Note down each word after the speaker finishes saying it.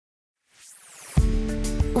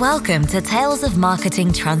Welcome to Tales of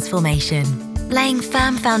Marketing Transformation, laying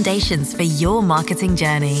firm foundations for your marketing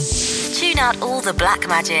journey. Tune out all the black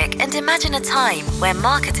magic and imagine a time where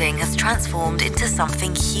marketing has transformed into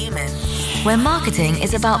something human. Where marketing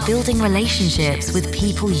is about building relationships with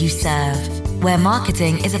people you serve. Where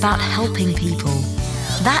marketing is about helping people.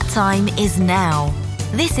 That time is now.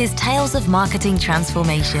 This is Tales of Marketing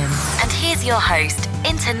Transformation. And here's your host,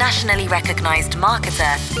 internationally recognized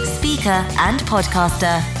marketer, speaker, and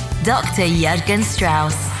podcaster, Dr. Jürgen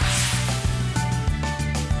Strauss.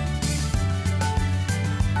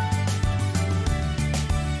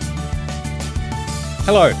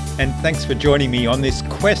 Hello, and thanks for joining me on this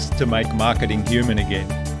quest to make marketing human again.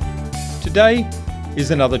 Today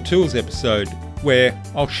is another tools episode where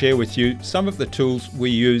I'll share with you some of the tools we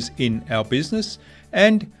use in our business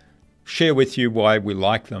and share with you why we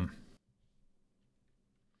like them.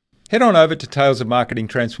 Head on over to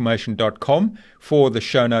talesofmarketingtransformation.com for the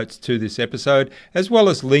show notes to this episode, as well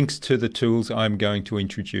as links to the tools I'm going to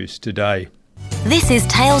introduce today. This is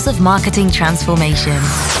Tales of Marketing Transformation.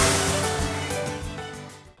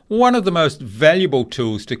 One of the most valuable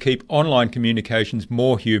tools to keep online communications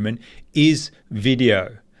more human is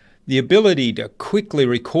video. The ability to quickly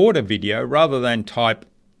record a video rather than type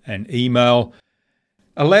an email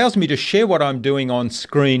allows me to share what I'm doing on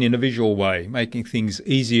screen in a visual way, making things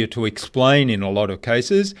easier to explain in a lot of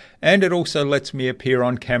cases, and it also lets me appear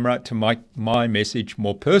on camera to make my message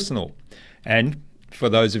more personal. And for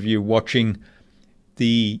those of you watching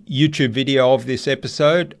the YouTube video of this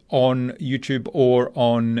episode on YouTube or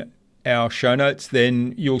on our show notes,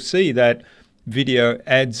 then you'll see that video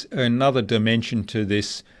adds another dimension to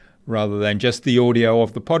this rather than just the audio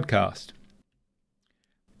of the podcast.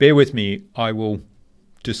 Bear with me, I will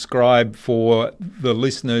describe for the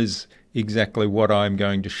listeners exactly what I'm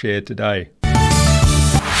going to share today.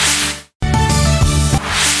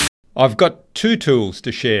 I've got two tools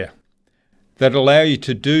to share that allow you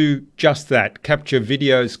to do just that, capture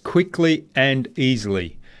videos quickly and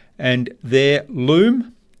easily, and they're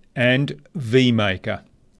Loom and vMaker.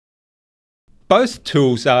 Both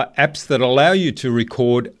tools are apps that allow you to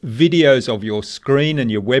record videos of your screen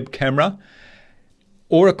and your web camera,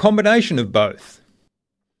 or a combination of both.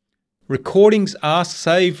 Recordings are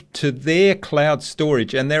saved to their cloud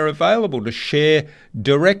storage and they're available to share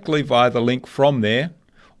directly via the link from there,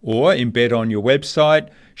 or embed on your website,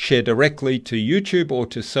 share directly to YouTube or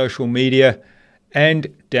to social media,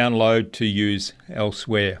 and download to use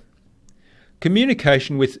elsewhere.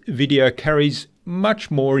 Communication with video carries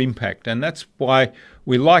much more impact, and that's why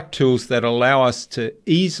we like tools that allow us to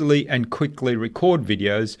easily and quickly record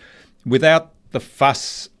videos without the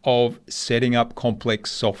fuss of setting up complex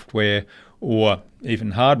software or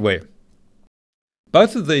even hardware.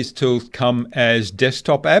 Both of these tools come as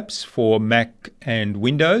desktop apps for Mac and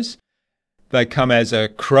Windows. They come as a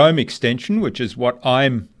Chrome extension, which is what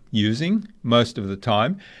I'm using most of the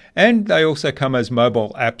time, and they also come as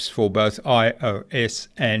mobile apps for both iOS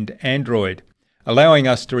and Android, allowing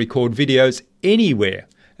us to record videos anywhere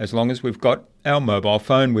as long as we've got our mobile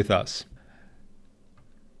phone with us.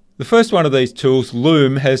 The first one of these tools,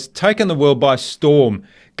 Loom, has taken the world by storm,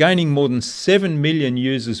 gaining more than 7 million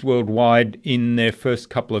users worldwide in their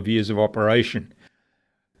first couple of years of operation.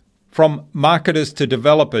 From marketers to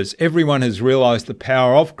developers, everyone has realized the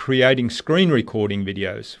power of creating screen recording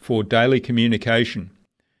videos for daily communication.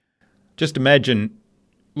 Just imagine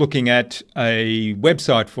looking at a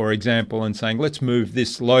website, for example, and saying, let's move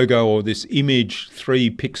this logo or this image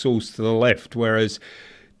 3 pixels to the left, whereas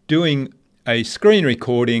doing a screen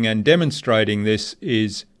recording and demonstrating this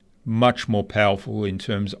is much more powerful in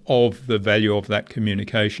terms of the value of that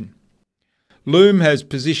communication. Loom has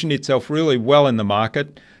positioned itself really well in the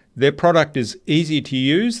market. Their product is easy to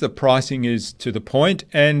use, the pricing is to the point,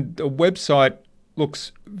 and the website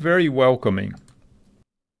looks very welcoming.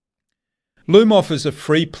 Loom offers a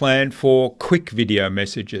free plan for quick video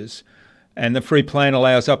messages, and the free plan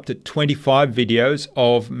allows up to 25 videos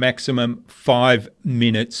of maximum 5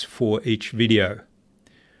 minutes for each video.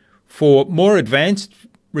 For more advanced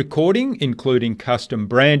recording, including custom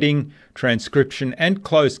branding, transcription and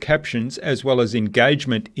closed captions, as well as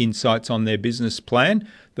engagement insights on their business plan,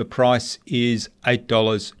 the price is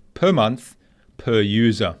 $8 per month per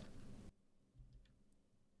user.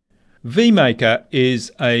 vMaker is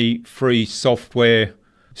a free software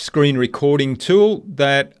screen recording tool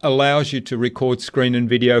that allows you to record screen and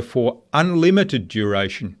video for unlimited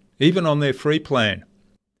duration, even on their free plan.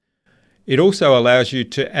 It also allows you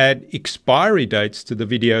to add expiry dates to the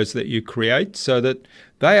videos that you create so that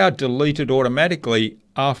they are deleted automatically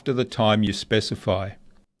after the time you specify.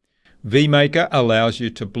 vMaker allows you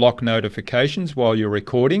to block notifications while you're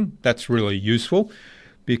recording. That's really useful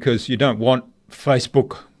because you don't want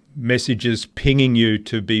Facebook messages pinging you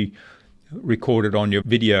to be recorded on your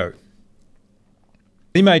video.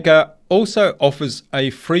 vMaker also offers a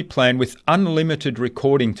free plan with unlimited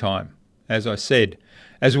recording time, as I said,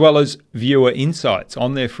 as well as viewer insights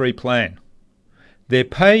on their free plan. Their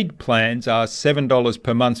paid plans are $7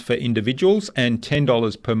 per month for individuals and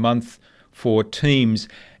 $10 per month for teams,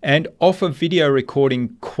 and offer video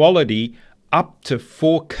recording quality up to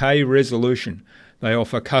 4K resolution. They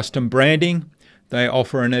offer custom branding. They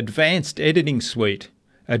offer an advanced editing suite,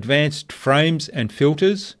 advanced frames and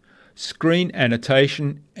filters, screen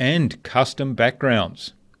annotation, and custom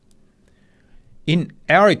backgrounds. In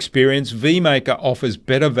our experience, vMaker offers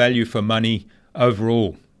better value for money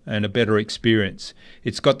overall and a better experience.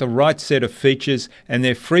 It's got the right set of features, and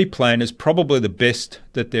their free plan is probably the best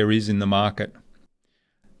that there is in the market.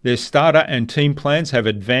 Their starter and team plans have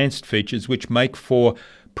advanced features which make for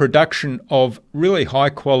production of really high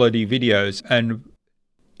quality videos and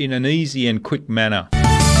in an easy and quick manner.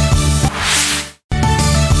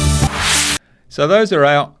 So those are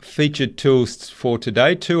our featured tools for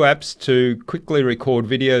today. 2 apps to quickly record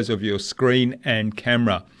videos of your screen and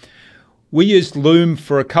camera. We used Loom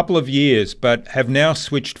for a couple of years, but have now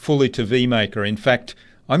switched fully to vMaker. In fact,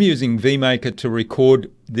 I'm using vMaker to record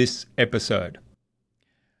this episode.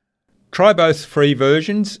 Try both free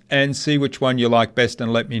versions and see which one you like best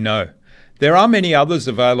and let me know. There are many others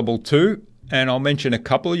available too, and I'll mention a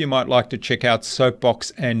couple. You might like to check out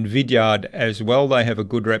Soapbox and Vidyard as well. They have a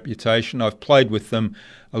good reputation. I've played with them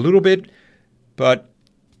a little bit, but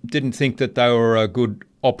didn't think that they were a good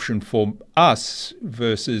option for us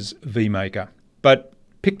versus vMaker. But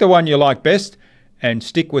pick the one you like best and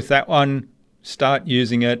stick with that one. Start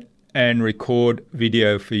using it and record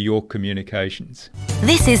video for your communications.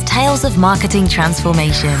 This is Tales of Marketing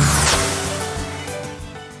Transformation.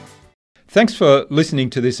 Thanks for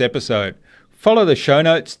listening to this episode. Follow the show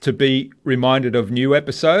notes to be reminded of new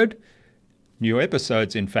episodes,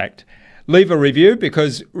 in fact. Leave a review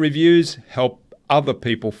because reviews help other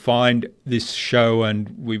people find this show,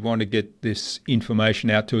 and we want to get this information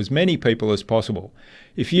out to as many people as possible.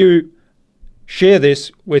 If you share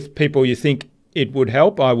this with people you think it would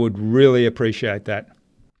help, I would really appreciate that.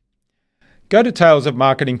 Go to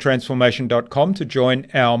talesofmarketingtransformation.com to join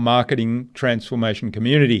our marketing transformation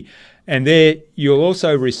community, and there you'll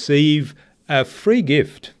also receive a free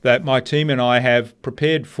gift that my team and I have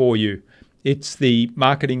prepared for you. It's the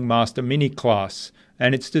Marketing Master Mini Class,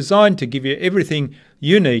 and it's designed to give you everything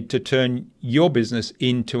you need to turn your business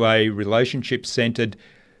into a relationship-centered,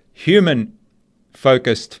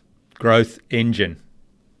 human-focused growth engine.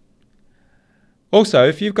 Also,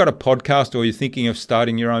 if you've got a podcast or you're thinking of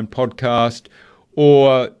starting your own podcast,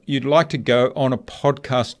 or you'd like to go on a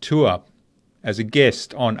podcast tour as a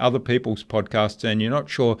guest on other people's podcasts and you're not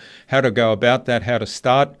sure how to go about that, how to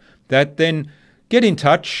start that, then get in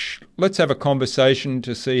touch. Let's have a conversation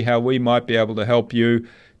to see how we might be able to help you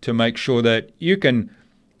to make sure that you can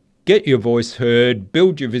get your voice heard,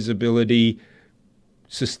 build your visibility,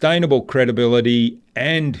 sustainable credibility,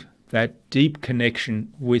 and that deep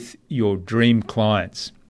connection with your dream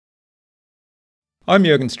clients. I'm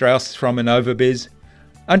Jürgen Strauss from InnovaBiz.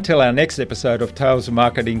 Until our next episode of Tales of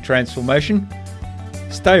Marketing Transformation,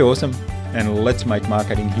 stay awesome and let's make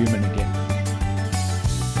marketing human again.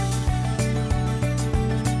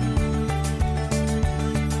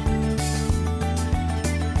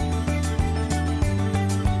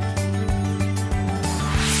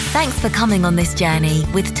 Thanks for coming on this journey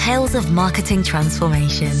with Tales of Marketing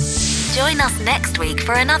Transformation. Join us next week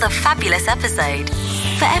for another fabulous episode.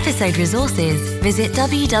 For episode resources, visit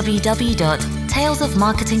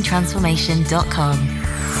www.talesofmarketingtransformation.com.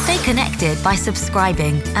 Stay connected by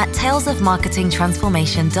subscribing at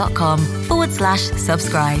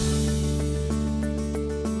talesofmarketingtransformation.com/subscribe.